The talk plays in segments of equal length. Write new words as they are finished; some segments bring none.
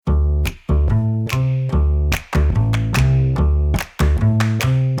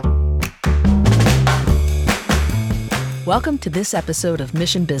Welcome to this episode of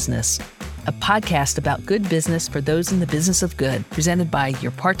Mission Business, a podcast about good business for those in the business of good, presented by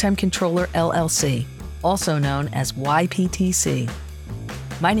Your Part-Time Controller, LLC, also known as YPTC.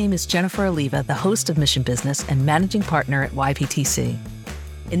 My name is Jennifer Oliva, the host of Mission Business and managing partner at YPTC.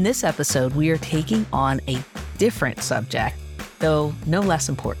 In this episode, we are taking on a different subject, though no less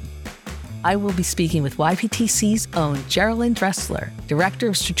important. I will be speaking with YPTC's own Geraldine Dressler, Director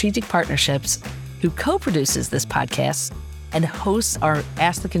of Strategic Partnerships, who co-produces this podcast and hosts our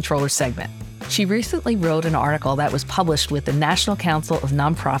Ask the Controller segment. She recently wrote an article that was published with the National Council of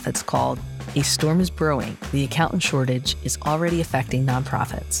Nonprofits called "A Storm is Brewing. The Accountant Shortage is Already Affecting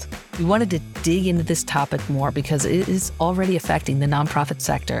Nonprofits." We wanted to dig into this topic more because it is already affecting the nonprofit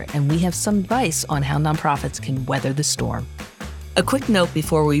sector, and we have some advice on how nonprofits can weather the storm. A quick note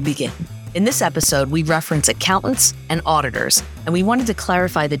before we begin. In this episode, we reference accountants and auditors, and we wanted to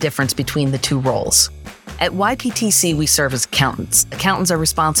clarify the difference between the two roles. At YPTC, we serve as accountants. Accountants are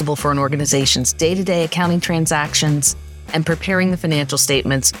responsible for an organization's day-to-day accounting transactions and preparing the financial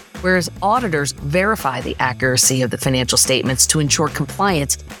statements, whereas auditors verify the accuracy of the financial statements to ensure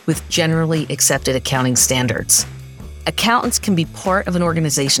compliance with generally accepted accounting standards. Accountants can be part of an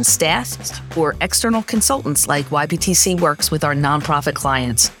organization's staff or external consultants like YPTC works with our nonprofit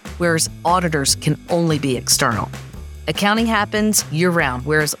clients, whereas auditors can only be external. Accounting happens year-round,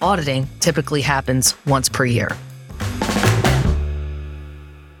 whereas auditing typically happens once per year.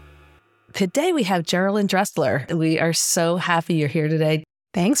 Today we have Geraldine Dressler. We are so happy you're here today.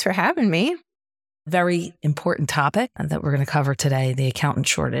 Thanks for having me. Very important topic that we're going to cover today, the accountant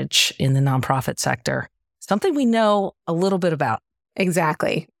shortage in the nonprofit sector. Something we know a little bit about.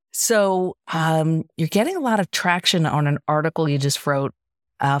 Exactly. So you're getting a lot of traction on an article you just wrote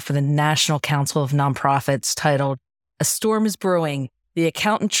for the National Council of Nonprofits titled, "A Storm is Brewing. The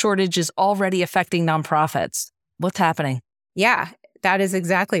Accountant Shortage is Already Affecting Nonprofits." What's happening? Yeah, that is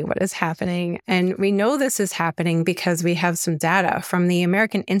exactly what is happening. And we know this is happening because we have some data from the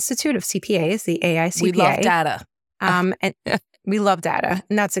American Institute of CPAs, the AICPA. We love data. And we love data.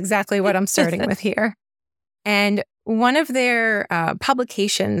 And that's exactly what I'm starting with here. And one of their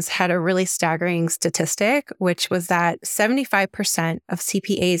publications had a really staggering statistic, which was that 75% of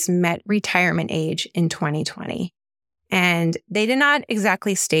CPAs met retirement age in 2020. And they did not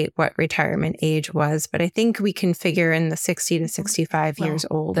exactly state what retirement age was, but I think we can figure in the 60 to 65 years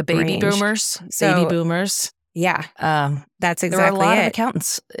old The baby range. boomers. So, baby boomers. Yeah, that's exactly it. There are a lot of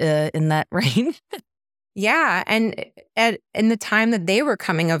accountants in that range. Yeah. And in the time that they were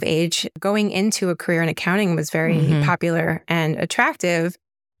coming of age, going into a career in accounting was very popular and attractive.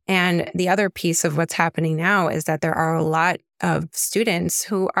 And the other piece of what's happening now is that there are a lot of students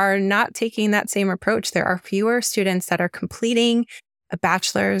who are not taking that same approach. There are fewer students that are completing a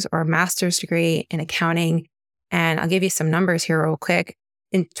bachelor's or a master's degree in accounting. And I'll give you some numbers here real quick.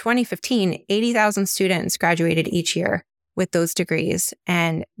 In 2015, 80,000 students graduated each year with those degrees.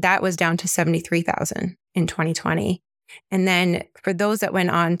 And that was down to 73,000 in 2020. And then for those that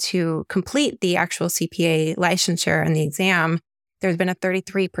went on to complete the actual CPA licensure and the exam, there's been a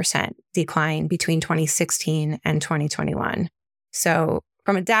 33% decline between 2016 and 2021. So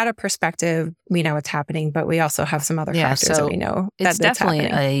from a data perspective, we know what's happening, but we also have some other factors that we know it's that's definitely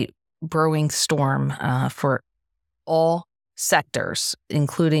happening. a brewing storm for all sectors,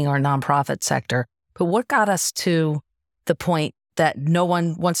 including our nonprofit sector. But what got us to the point that no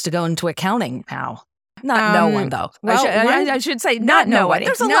one wants to go into accounting now? Not no one, though. Well, I should say not no one. nobody.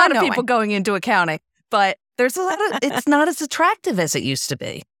 There's a Not lot of no people one. going into accounting, but there's a lot of, it's not as attractive as it used to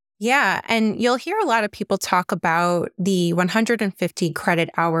be. Yeah. And you'll hear a lot of people talk about the 150 credit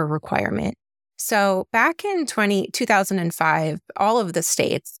hour requirement. So back in 2005, all of the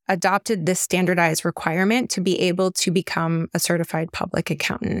states adopted this standardized requirement to be able to become a certified public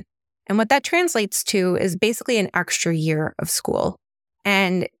accountant. And what that translates to is basically an extra year of school.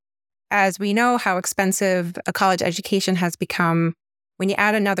 And as we know how expensive a college education has become, when you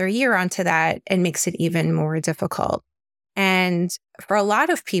add another year onto that, it makes it even more difficult. And for a lot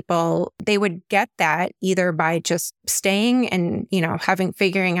of people, they would get that either by just staying and,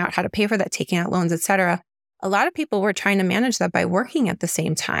 figuring out how to pay for that, taking out loans, et cetera. A lot of people were trying to manage that by working at the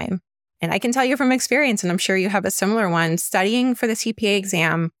same time. And I can tell you from experience, and I'm sure you have a similar one, studying for the CPA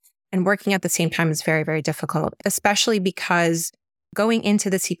exam and working at the same time is very, very difficult, especially because going into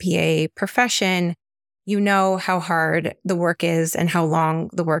the CPA profession, you know how hard the work is and how long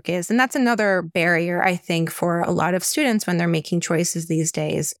the work is. And that's another barrier, I think, for a lot of students when they're making choices these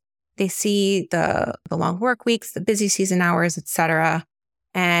days. They see the long work weeks, the busy season hours, et cetera.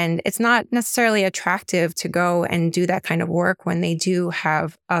 And it's not necessarily attractive to go and do that kind of work when they do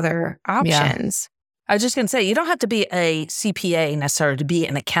have other options. I was just going to say, you don't have to be a CPA necessarily to be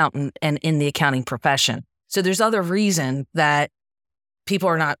an accountant and in the accounting profession. So there's other reason that people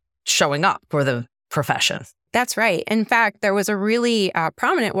are not showing up for the profession. That's right. In fact, there was a really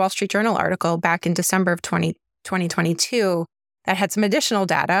prominent Wall Street Journal article back in December of 2022 that had some additional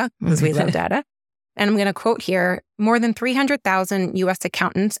data, because we love data. And I'm going to quote here, more than 300,000 U.S.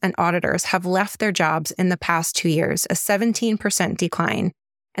 accountants and auditors have left their jobs in the past 2 years, a 17% decline.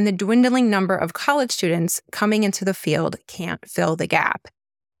 And the dwindling number of college students coming into the field can't fill the gap.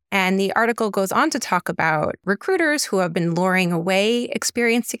 And the article goes on to talk about recruiters who have been luring away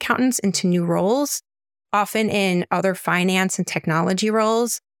experienced accountants into new roles, often in other finance and technology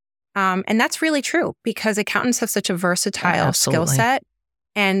roles. And that's really true because accountants have such a versatile skill set,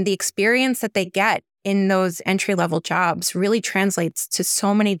 and the experience that they get in those entry-level jobs really translates to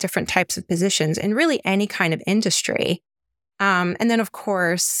so many different types of positions in really any kind of industry. And then, of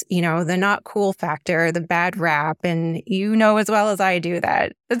course, the not cool factor, the bad rap. And you know as well as I do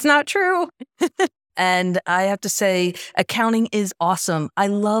that it's not true. And I have to say, accounting is awesome. I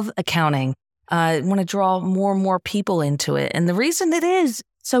love accounting. I want to draw more and more people into it. And the reason it is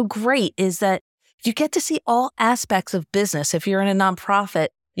so great is that you get to see all aspects of business. If you're in a nonprofit,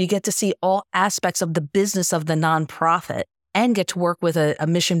 you get to see all aspects of the business of the nonprofit and get to work with a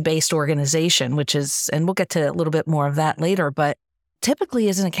mission-based organization, which is, and we'll get to a little bit more of that later, but typically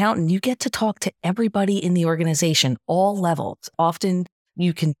as an accountant, you get to talk to everybody in the organization, all levels. Often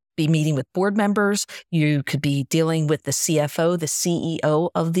you can be meeting with board members. You could be dealing with the CFO, the CEO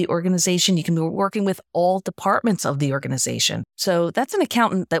of the organization. You can be working with all departments of the organization. So that's an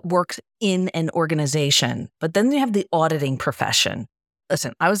accountant that works in an organization. But then you have the auditing profession.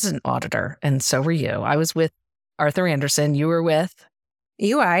 Listen, I was an auditor, and so were you. I was with Arthur Andersen. You were with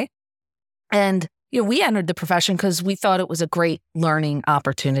EY. And we entered the profession because we thought it was a great learning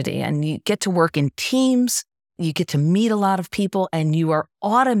opportunity. And you get to work in teams. You get to meet a lot of people, and you are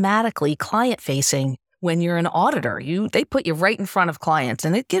automatically client-facing when you're an auditor. They put you right in front of clients,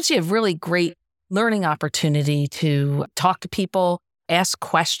 and it gives you a really great learning opportunity to talk to people, ask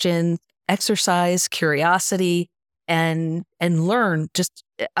questions, exercise curiosity, and learn just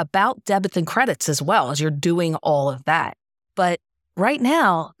about debits and credits as well as you're doing all of that. But right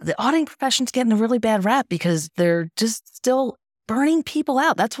now, the auditing profession's getting a really bad rap because they're just still burning people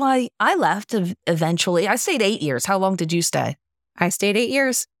out. That's why I left eventually. I stayed 8 years. How long did you stay? I stayed 8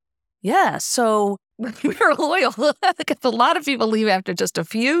 years. Yeah. So we're loyal. Because a lot of people leave after just a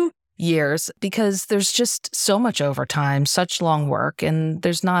few years because there's just so much overtime, such long work, and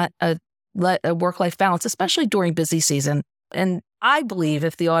there's not a work-life balance, especially during busy season. And I believe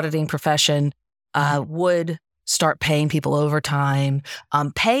if the auditing profession would start paying people overtime,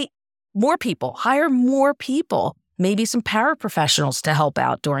 pay more people, hire more people, maybe some paraprofessionals to help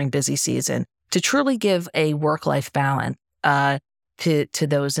out during busy season, to truly give a work-life balance to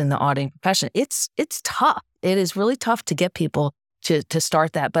those in the auditing profession. It's tough. It is really tough to get people to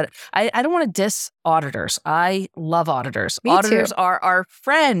start that. But I don't want to diss auditors. I love auditors. Me auditors too. are our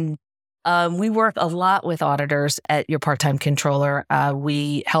friend. We work a lot with auditors at Your Part-Time Controller.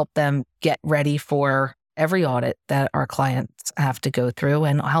 We help them get ready for every audit that our clients have to go through,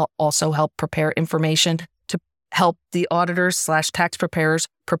 and also help prepare information to help the auditors/tax preparers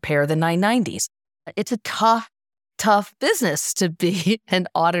prepare the 990s. It's a tough business to be an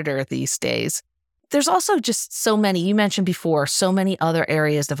auditor these days. There's also just so many, you mentioned before, so many other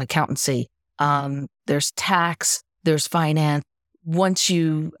areas of accountancy. There's tax, there's finance. Once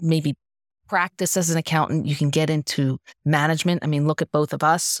you maybe practice as an accountant, you can get into management. I mean, look at both of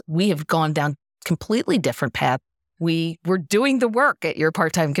us. We have gone down completely different paths. We were doing the work at Your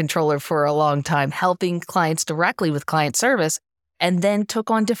Part-Time Controller for a long time, helping clients directly with client service, and then took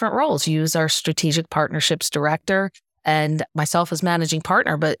on different roles. You was our strategic partnerships director and myself as managing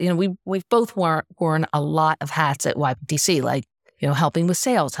partner. But, we've both worn a lot of hats at YPTC, like, helping with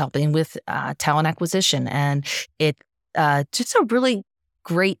sales, helping with talent acquisition. And it just a really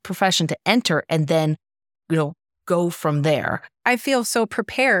great profession to enter and then, go from there. I feel so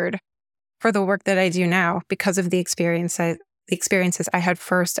prepared for the work that I do now because of the experiences I had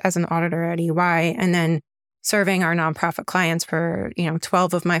first as an auditor at EY, and then serving our nonprofit clients for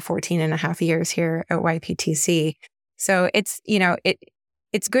 12 of my 14 and a half years here at YPTC. So it's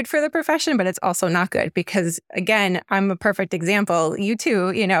it's good for the profession, but it's also not good because, again, I'm a perfect example. You too,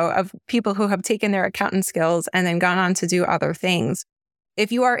 of people who have taken their accountant skills and then gone on to do other things.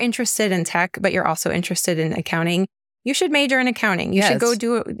 If you are interested in tech, but you're also interested in accounting, you should major in accounting. You should go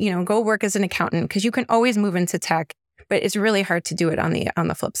go work as an accountant because you can always move into tech, but it's really hard to do it on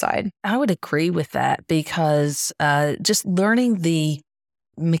the flip side. I would agree with that because just learning the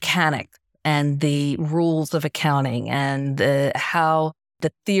mechanics and the rules of accounting and how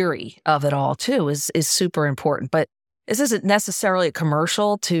the theory of it all too is super important. But this isn't necessarily a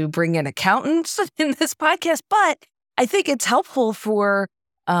commercial to bring in accountants in this podcast, but I think it's helpful for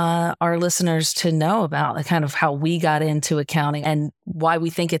our listeners to know about kind of how we got into accounting and why we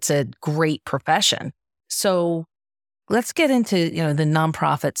think it's a great profession. So let's get into, the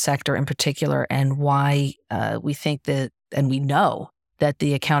nonprofit sector in particular and why we think that, and we know that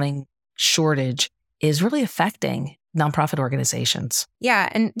the accounting shortage is really affecting nonprofit organizations. Yeah.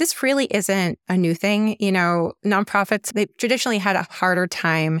 And this really isn't a new thing. Nonprofits, they've traditionally had a harder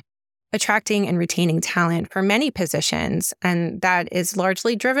time attracting and retaining talent for many positions. And that is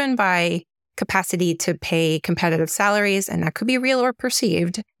largely driven by capacity to pay competitive salaries. And that could be real or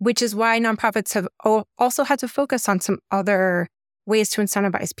perceived, which is why nonprofits have also had to focus on some other ways to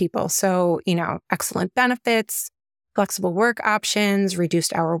incentivize people. So, excellent benefits, flexible work options,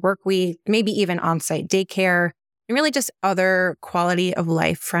 reduced hour work week, maybe even on-site daycare, and really just other quality of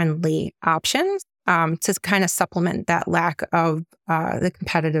life friendly options to kind of supplement that lack of the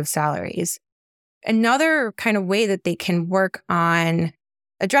competitive salaries. Another kind of way that they can work on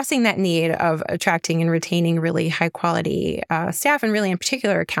addressing that need of attracting and retaining really high quality staff, and really in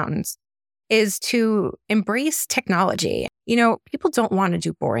particular accountants, is to embrace technology. People don't want to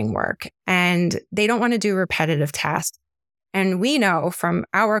do boring work and they don't want to do repetitive tasks. And we know from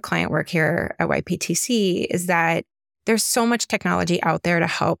our client work here at YPTC is that there's so much technology out there to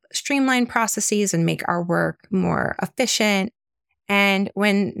help streamline processes and make our work more efficient. And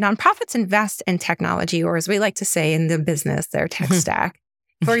when nonprofits invest in technology, or as we like to say in the business, their tech stack,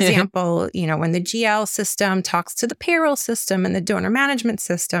 for example, when the GL system talks to the payroll system and the donor management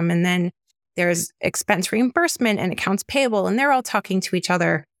system, and then there's expense reimbursement and accounts payable, and they're all talking to each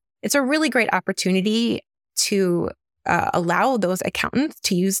other, it's a really great opportunity to allow those accountants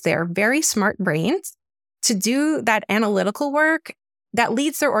to use their very smart brains to do that analytical work that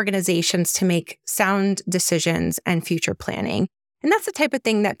leads their organizations to make sound decisions and future planning. And that's the type of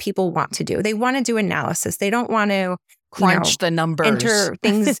thing that people want to do. They want to do analysis. They don't want to crunch the numbers. Enter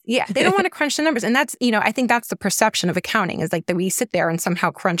things. Yeah, they don't want to crunch the numbers. And that's, I think that's the perception of accounting, is like that we sit there and somehow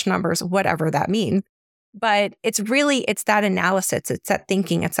crunch numbers, whatever that means. But it's that analysis, it's that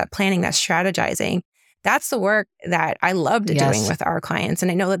thinking, it's that planning, that strategizing. That's the work that I loved doing with our clients. And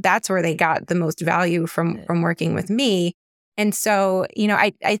I know that that's where they got the most value from working with me. And so,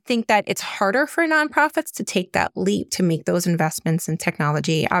 I think that it's harder for nonprofits to take that leap to make those investments in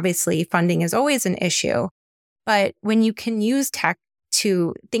technology. Obviously, funding is always an issue. But when you can use tech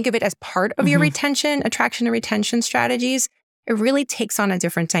to think of it as part of your attraction and retention strategies, it really takes on a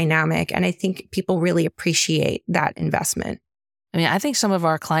different dynamic. And I think people really appreciate that investment. I think some of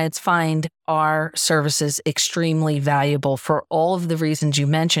our clients find our services extremely valuable for all of the reasons you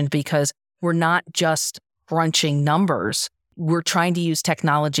mentioned, because we're not just crunching numbers. We're trying to use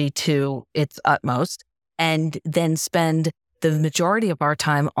technology to its utmost and then spend the majority of our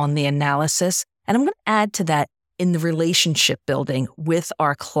time on the analysis. And I'm going to add to that in the relationship building with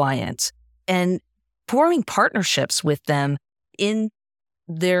our clients and forming partnerships with them in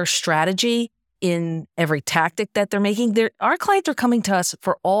their strategy, in every tactic that they're making. Our clients are coming to us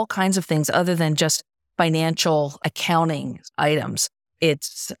for all kinds of things other than just financial accounting items.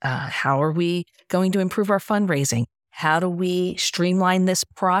 It's how are we going to improve our fundraising? How do we streamline this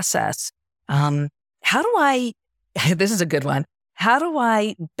process? This is a good one. How do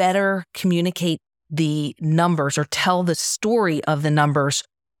I better communicate the numbers or tell the story of the numbers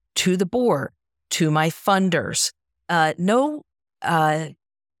to the board, to my funders? No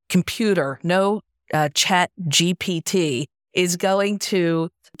computer, no chat GPT is going to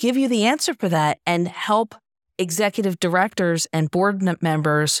give you the answer for that and help executive directors and board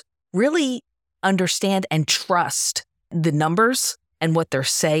members really understand and trust the numbers and what they're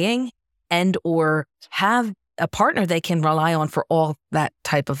saying, and or have a partner they can rely on for all that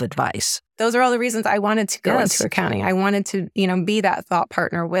type of advice. Those are all the reasons I wanted to go into accounting. I wanted to, be that thought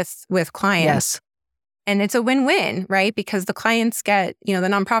partner with clients. Yes. And it's a win-win, right? Because the clients get, the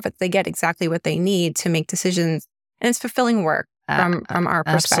nonprofits, they get exactly what they need to make decisions. And it's fulfilling work from our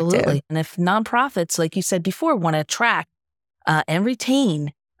perspective. Absolutely. And if nonprofits, like you said before, want to attract and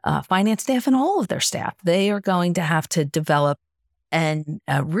retain finance staff and all of their staff, they are going to have to develop and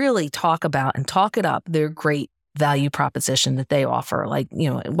really talk about and talk it up their great value proposition that they offer. Like, at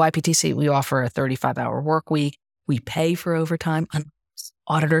YPTC, we offer a 35-hour work week. We pay for overtime.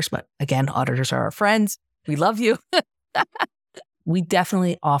 Auditors, but again, auditors are our friends. We love you. We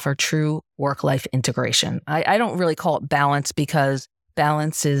definitely offer true work-life integration. I don't really call it balance, because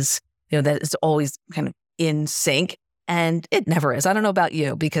balance is, that is always kind of in sync. And it never is. I don't know about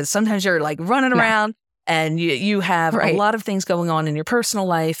you, because sometimes you're like running around and you have a lot of things going on in your personal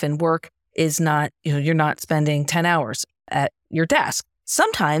life, and work is not, you're not spending 10 hours at your desk.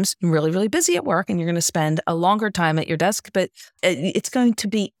 Sometimes you're really, really busy at work and you're going to spend a longer time at your desk, but it's going to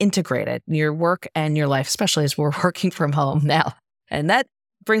be integrated, your work and your life, especially as we're working from home now. And that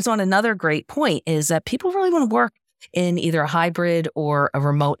brings on another great point, is that people really want to work in either a hybrid or a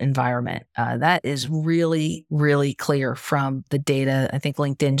remote environment. That is really, really clear from the data. I think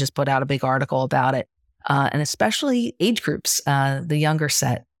LinkedIn just put out a big article about it. And especially age groups, the younger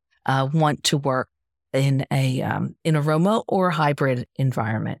set, want to work in a remote or hybrid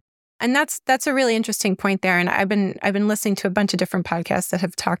environment. And that's a really interesting point there. And I've been listening to a bunch of different podcasts that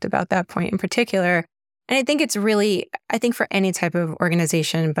have talked about that point in particular. And I think it's really, I think for any type of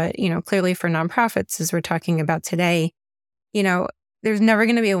organization, but, clearly for nonprofits, as we're talking about today, there's never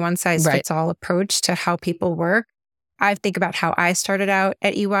going to be a one size fits all approach to how people work. I think about how I started out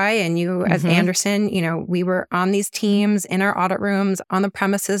at EY, and you as Andersen, we were on these teams in our audit rooms on the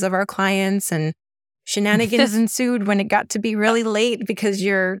premises of our clients, and shenanigans ensued when it got to be really late because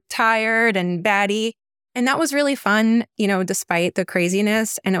you're tired and batty. And that was really fun, despite the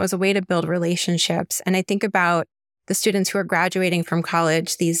craziness. And it was a way to build relationships. And I think about the students who are graduating from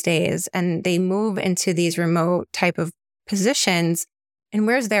college these days, and they move into these remote type of positions. And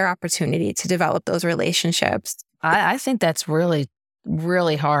where's their opportunity to develop those relationships? I think that's really,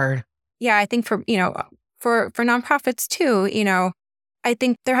 really hard. Yeah, I think for nonprofits too, I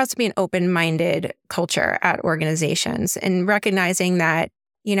think there has to be an open-minded culture at organizations, and recognizing that,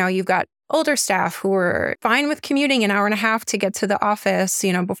 you've got older staff who were fine with commuting an hour and a half to get to the office,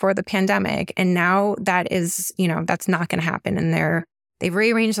 before the pandemic. And now that is, that's not going to happen. And they've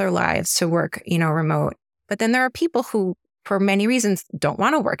rearranged their lives to work, remote. But then there are people who, for many reasons, don't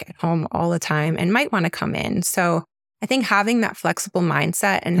want to work at home all the time and might want to come in. So I think having that flexible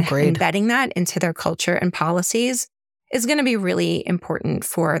mindset and embedding that into their culture and policies is going to be really important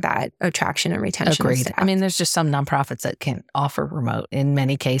for that attraction and retention. Agreed. I mean, there's just some nonprofits that can offer remote in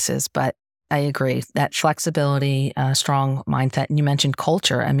many cases, but I agree that flexibility, strong mindset. And you mentioned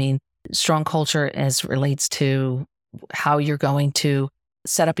culture. I mean, strong culture as relates to how you're going to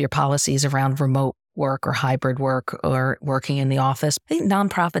set up your policies around remote work or hybrid work or working in the office. I think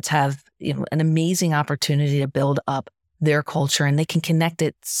nonprofits have an amazing opportunity to build up their culture, and they can connect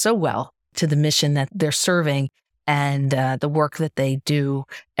it so well to the mission that they're serving and the work that they do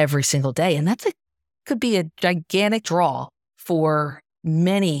every single day. And could be a gigantic draw for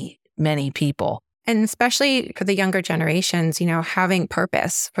many, many people. And especially for the younger generations, having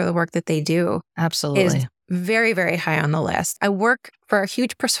purpose for the work that they do. Absolutely. Is very, very high on the list. I work for a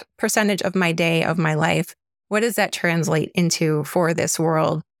huge percentage of my day, of my life. What does that translate into for this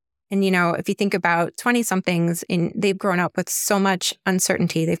world? And, if you think about 20-somethings, they've grown up with so much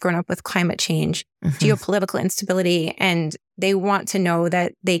uncertainty. They've grown up with climate change, geopolitical instability, and they want to know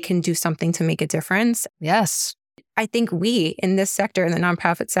that they can do something to make a difference. Yes. I think we, in this sector, in the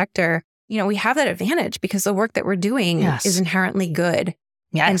nonprofit sector, we have that advantage because the work that we're doing is inherently good.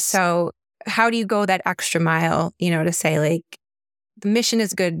 Yes. And so how do you go that extra mile, to say, like, the mission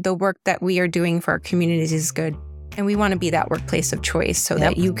is good, the work that we are doing for our communities is good, and we want to be that workplace of choice so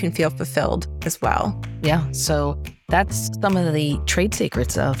that you can feel fulfilled as well. Yeah. So that's some of the trade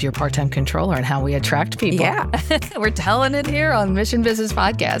secrets of your part-time controller and how we attract people. Yeah. We're telling it here on Mission Business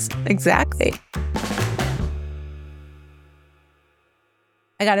Podcast. Exactly.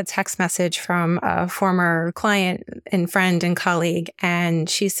 I got a text message from a former client and friend and colleague, and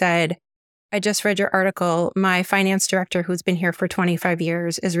she said, I just read your article. My finance director, who's been here for 25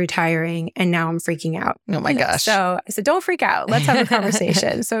 years, is retiring, and now I'm freaking out. Oh my gosh. So I said, don't freak out. Let's have a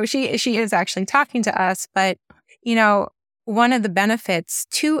conversation. So she is actually talking to us. But, one of the benefits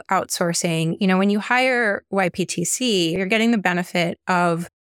to outsourcing, when you hire YPTC, you're getting the benefit of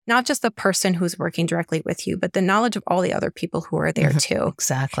not just the person who's working directly with you, but the knowledge of all the other people who are there too.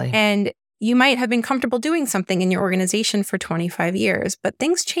 Exactly. And you might have been comfortable doing something in your organization for 25 years, but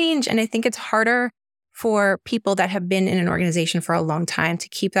things change. And I think it's harder for people that have been in an organization for a long time to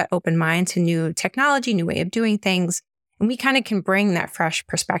keep that open mind to new technology, new way of doing things. And we kind of can bring that fresh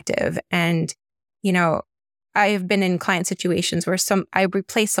perspective. And, I have been in client situations where I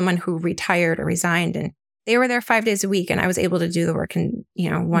replaced someone who retired or resigned, and they were there 5 days a week, and I was able to do the work in,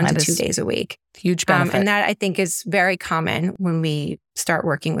 1 to 2 days a week. Huge benefit. And that, I think, is very common when we start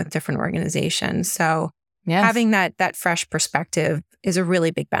working with different organizations. So having that fresh perspective is a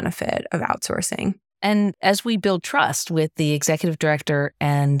really big benefit of outsourcing. And as we build trust with the executive director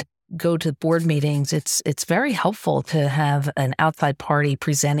and go to board meetings, it's very helpful to have an outside party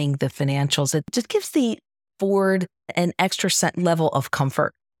presenting the financials. It just gives the afford an extra level of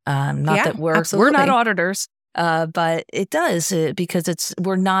comfort. Not that we're not auditors, but it does because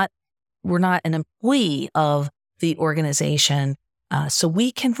we're not an employee of the organization. So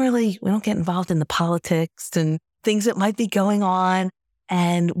we don't get involved in the politics and things that might be going on.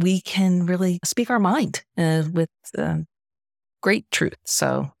 And we can really speak our mind with great truth.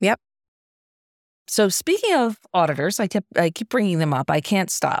 So, yep. So speaking of auditors, I keep bringing them up. I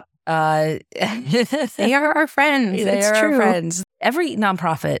can't stop. They are our friends. They it's are true. our friends. Every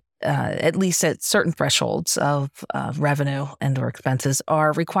nonprofit, at least at certain thresholds of revenue and or expenses,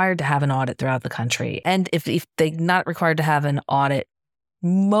 are required to have an audit throughout the country. And if they're not required to have an audit,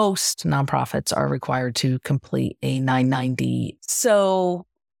 most nonprofits are required to complete a 990. So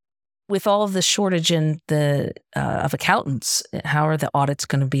with all of the shortage in of accountants, how are the audits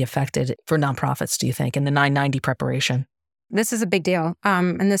going to be affected for nonprofits, do you think, in the 990 preparation? This is a big deal.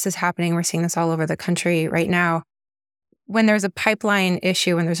 And this is happening. We're seeing this all over the country right now. When there's a pipeline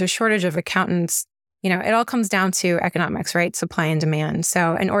issue, when there's a shortage of accountants, it all comes down to economics, right? Supply and demand.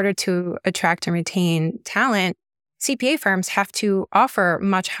 So in order to attract and retain talent, CPA firms have to offer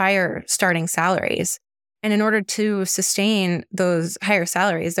much higher starting salaries. And in order to sustain those higher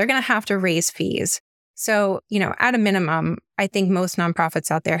salaries, they're going to have to raise fees. So, at a minimum, I think most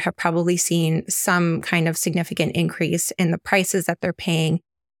nonprofits out there have probably seen some kind of significant increase in the prices that they're paying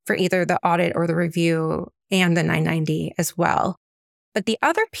for either the audit or the review and the 990 as well. But the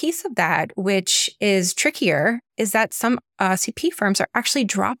other piece of that, which is trickier, is that some CP firms are actually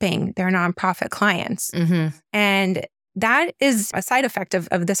dropping their nonprofit clients. Mm-hmm. And that is a side effect of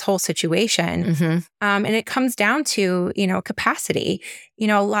this whole situation. Mm-hmm. And it comes down to, capacity.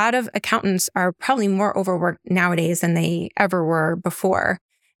 A lot of accountants are probably more overworked nowadays than they ever were before.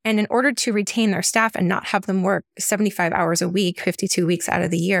 And in order to retain their staff and not have them work 75 hours a week, 52 weeks out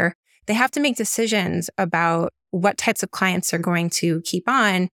of the year, they have to make decisions about what types of clients they're going to keep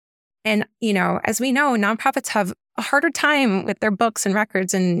on. And, as we know, nonprofits have a harder time with their books and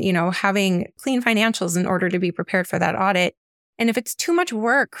records and, having clean financials in order to be prepared for that audit. And if it's too much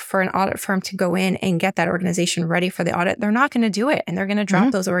work for an audit firm to go in and get that organization ready for the audit, they're not going to do it. And they're going to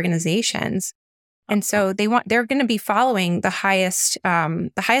drop those organizations. And so they're going to be following the highest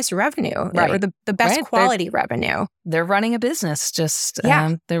revenue, right, or the best quality revenue. They're running a business.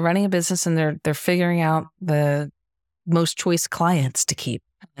 They're running a business, and they're figuring out the most choice clients to keep.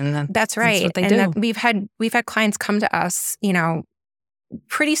 And that's right. That's what they do. We've had clients come to us,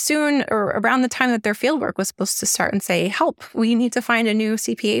 pretty soon or around the time that their fieldwork was supposed to start, and say, "Help! We need to find a new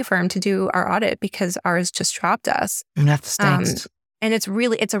CPA firm to do our audit because ours just dropped us." And that stinks. And it's a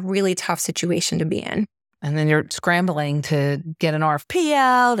really tough situation to be in. And then you're scrambling to get an RFP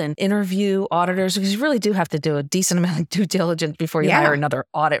out and interview auditors, because you really do have to do a decent amount of due diligence before you hire another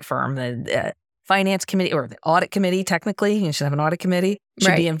audit firm. The finance committee, or the audit committee, technically, you should have an audit committee,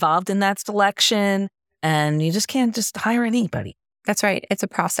 should be involved in that selection. And you just can't just hire anybody. That's right. It's a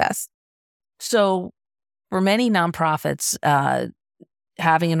process. So for many nonprofits,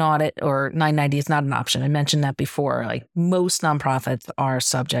 having an audit or 990 is not an option. I mentioned that before. Like, most nonprofits are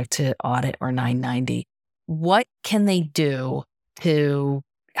subject to audit or 990. What can they do to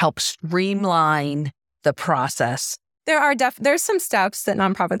help streamline the process? There's some steps that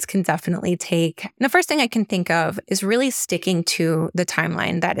nonprofits can definitely take. And the first thing I can think of is really sticking to the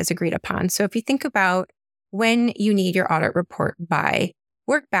timeline that is agreed upon. So if you think about when you need your audit report by,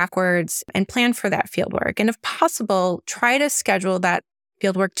 work backwards and plan for that fieldwork. And if possible, try to schedule that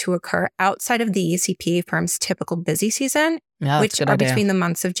fieldwork to occur outside of the CPA firm's typical busy season, which are between the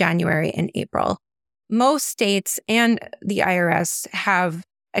months of January and April. Most states and the IRS have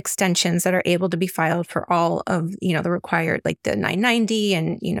extensions that are able to be filed for all of, the required, like the 990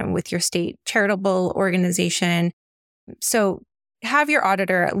 and, with your state charitable organization. So have your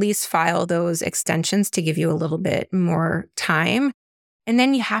auditor at least file those extensions to give you a little bit more time. And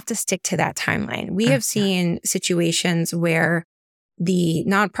then you have to stick to that timeline. We have seen situations where the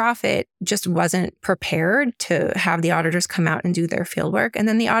nonprofit just wasn't prepared to have the auditors come out and do their fieldwork. And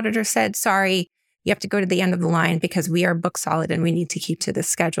then the auditor said, "Sorry, you have to go to the end of the line because we are book solid and we need to keep to this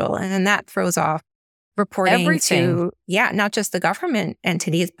schedule." And then that throws off reporting to, not just the government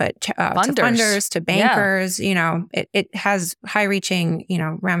entities, but to funders, to bankers. It has high-reaching,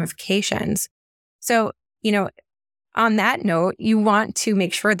 ramifications. So, on that note, you want to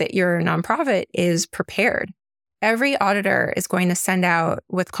make sure that your nonprofit is prepared. Every auditor is going to send out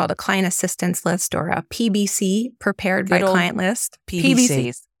what's called a client assistance list, or a PBC, prepared by client list.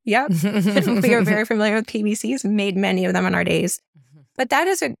 PBCs. Yep. We are very familiar with PBCs, made many of them in our days. But that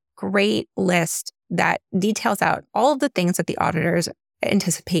is a great list that details out all of the things that the auditors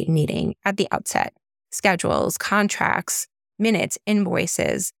anticipate needing at the outset. schedules, contracts, minutes,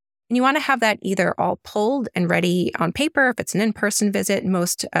 invoices. And you want to have that either all pulled and ready on paper. If it's an in-person visit,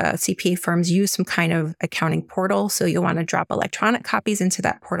 most CPA firms use some kind of accounting portal. So you'll want to drop electronic copies into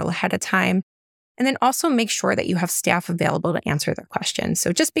that portal ahead of time. And then also make sure that you have staff available to answer their questions.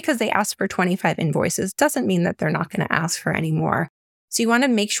 So just because they ask for 25 invoices doesn't mean that they're not going to ask for any more. So you want to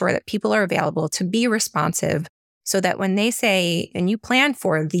make sure that people are available to be responsive so that when they say, and you plan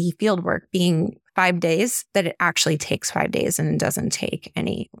for the field work being 5 days, that it actually takes 5 days and it doesn't take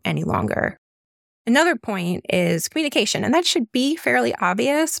any longer. Another point is communication. And that should be fairly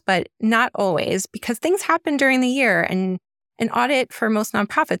obvious, but not always, because things happen during the year. And an audit for most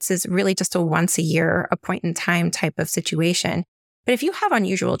nonprofits is really just a once a year, a point in time type of situation. But if you have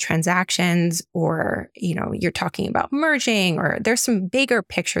unusual transactions or, you're talking about merging or there's some bigger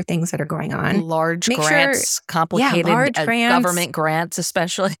picture things that are going on. Large grants, complicated government grants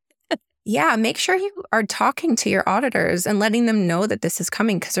especially. Yeah, make sure you are talking to your auditors and letting them know that this is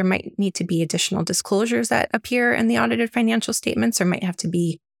coming, because there might need to be additional disclosures that appear in the audited financial statements. There might have to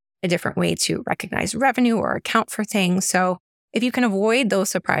be a different way to recognize revenue or account for things. So if you can avoid those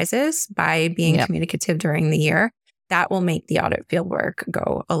surprises by being communicative during the year, that will make the audit fieldwork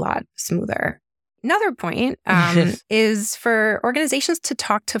go a lot smoother. Another point is for organizations to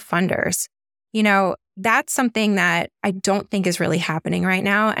talk to funders. That's something that I don't think is really happening right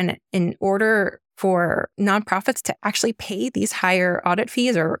now. And in order for nonprofits to actually pay these higher audit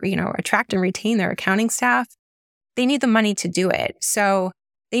fees or, attract and retain their accounting staff, they need the money to do it. So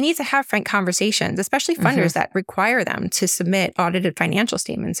they need to have frank conversations, especially funders that require them to submit audited financial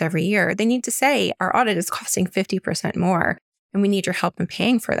statements every year. They need to say, our audit is costing 50% more, and we need your help in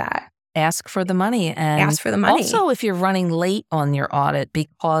paying for that. Ask for the money. And ask for the money. Also, if you're running late on your audit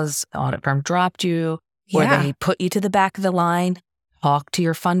because the audit firm dropped you or they put you to the back of the line, talk to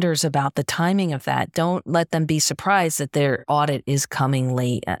your funders about the timing of that. Don't let them be surprised that their audit is coming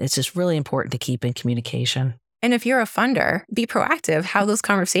late. It's just really important to keep in communication. And if you're a funder, be proactive. Have those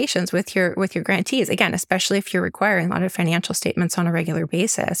conversations with your grantees. Again, especially if you're requiring a lot of financial statements on a regular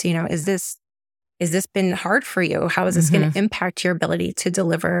basis. Is this been hard for you? How is this going to impact your ability to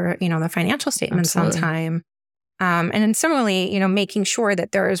deliver, the financial statements on time? And then similarly, making sure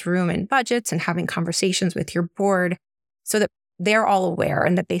that there is room in budgets and having conversations with your board so that they're all aware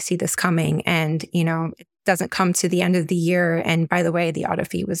and that they see this coming. And, it doesn't come to the end of the year. And by the way, the audit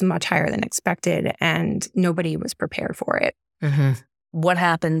fee was much higher than expected and nobody was prepared for it. What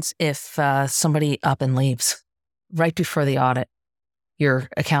happens if somebody up and leaves right before the audit? Your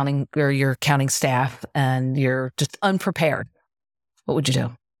accounting staff and you're just unprepared. What would you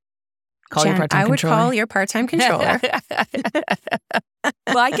do? Call Jen, your part-time controller? I would call your part-time controller.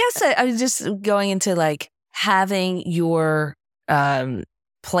 Well, I guess I was just going into having your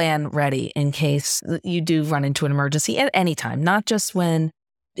plan ready in case you do run into an emergency at any time, not just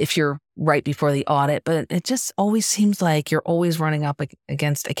if you're right before the audit, but it just always seems like you're always running up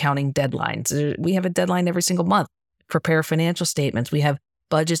against accounting deadlines. We have a deadline every single month. Prepare financial statements. We have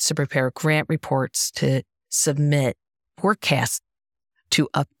budgets to prepare, grant reports to submit, forecasts to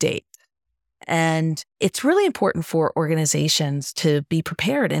update. And it's really important for organizations to be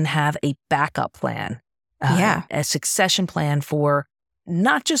prepared and have a backup plan, a succession plan for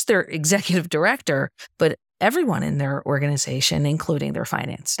not just their executive director, but everyone in their organization, including their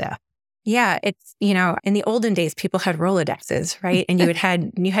finance staff. Yeah, it's, in the olden days, people had Rolodexes, right? And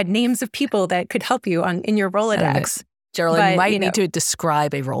you had names of people that could help you in your Rolodex. Geraldine, you might need to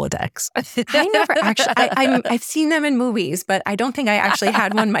describe a Rolodex. I never actually, I've seen them in movies, but I don't think I actually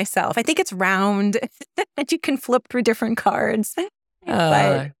had one myself. I think it's round and you can flip through different cards.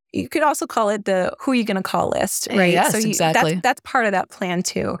 But you could also call it the who you going to call list, right? Yes, exactly. That's part of that plan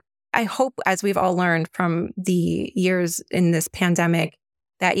too. I hope, as we've all learned from the years in this pandemic,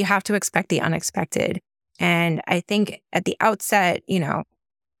 that you have to expect the unexpected. And I think at the outset,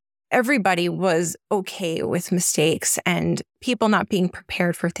 everybody was okay with mistakes and people not being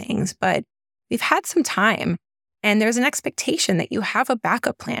prepared for things. But we've had some time and there's an expectation that you have a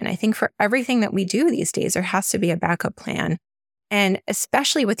backup plan. I think for everything that we do these days, there has to be a backup plan. And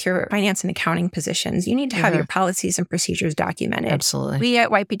especially with your finance and accounting positions, you need to have your policies and procedures documented. Absolutely. We at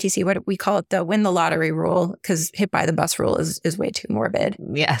YPTC, we call it the win the lottery rule, because hit by the bus rule is way too morbid.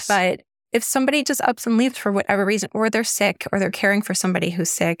 Yes. But if somebody just ups and leaves for whatever reason, or they're sick, or they're caring for somebody who's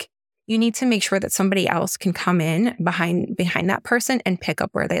sick, you need to make sure that somebody else can come in behind that person and pick up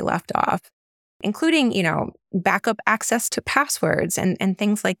where they left off, including, backup access to passwords and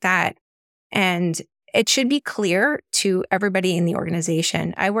things like that. And it should be clear to everybody in the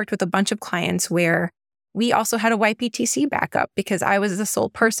organization. I worked with a bunch of clients where we also had a YPTC backup because I was the sole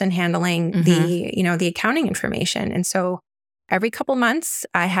person handling the accounting information. And so every couple months,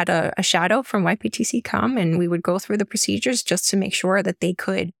 I had a shadow from YPTC come, and we would go through the procedures just to make sure that they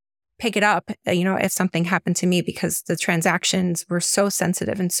could pick it up, if something happened to me, because the transactions were so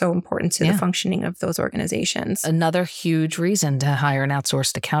sensitive and so important to the functioning of those organizations. Another huge reason to hire an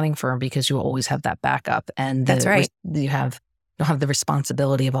outsourced accounting firm, because you always have that backup. And that's right. You'll have the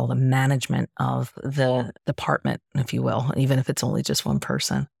responsibility of all the management of the department, if you will, even if it's only just one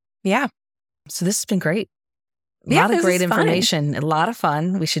person. Yeah. So this has been great. A lot of great information, a lot of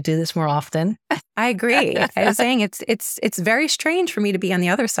fun. We should do this more often. I agree. I was saying it's very strange for me to be on the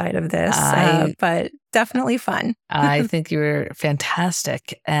other side of this, but definitely fun. I think you're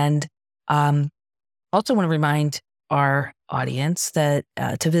fantastic. And also want to remind our audience that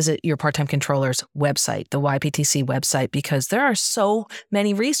to visit your part-time controller's website, the YPTC website, because there are so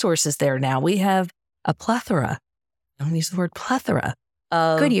many resources there now. We have a plethora, I don't use the word plethora,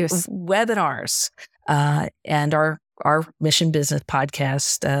 of good use webinars. And our Mission Business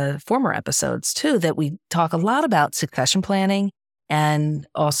podcast, former episodes too, that we talk a lot about succession planning. And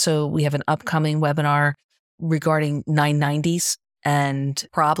also we have an upcoming webinar regarding 990s and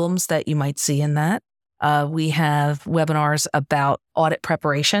problems that you might see in that. We have webinars about audit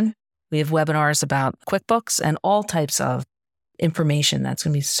preparation. We have webinars about QuickBooks and all types of information that's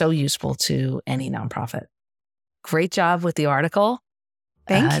going to be so useful to any nonprofit. Great job with the article.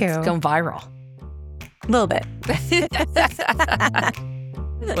 Thank you. It's going viral. A little bit.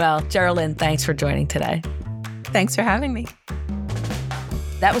 Well, Geraldine, thanks for joining today. Thanks for having me.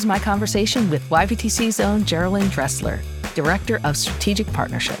 That was my conversation with YPTC's own Geraldine Dressler, Director of Strategic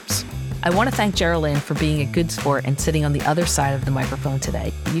Partnerships. I want to thank Geraldine for being a good sport and sitting on the other side of the microphone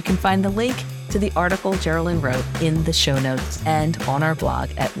today. You can find the link to the article Geraldine wrote in the show notes and on our blog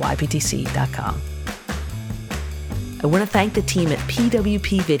at yptc.com. I want to thank the team at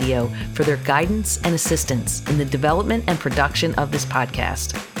PWP Video for their guidance and assistance in the development and production of this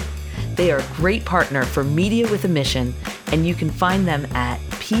podcast. They are a great partner for Media with a Mission, and you can find them at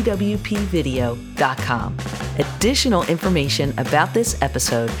pwpvideo.com. Additional information about this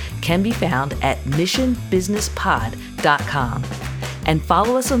episode can be found at missionbusinesspod.com. And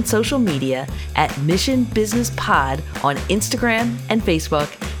follow us on social media at Mission Business Pod on Instagram and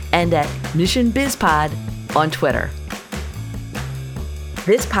Facebook, and at Mission Biz Pod on Twitter.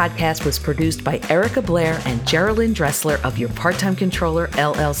 This podcast was produced by Erica Blair and Geraldine Dressler of Your Part-Time Controller,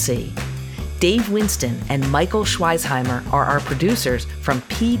 LLC. Dave Winston and Michael Schweisheimer are our producers from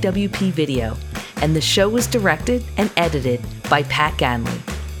PWP Video, and the show was directed and edited by Pat Ganley.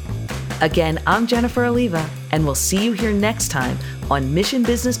 Again, I'm Jennifer Oliva, and we'll see you here next time on Mission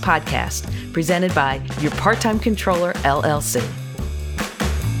Business Podcast, presented by Your Part-Time Controller, LLC.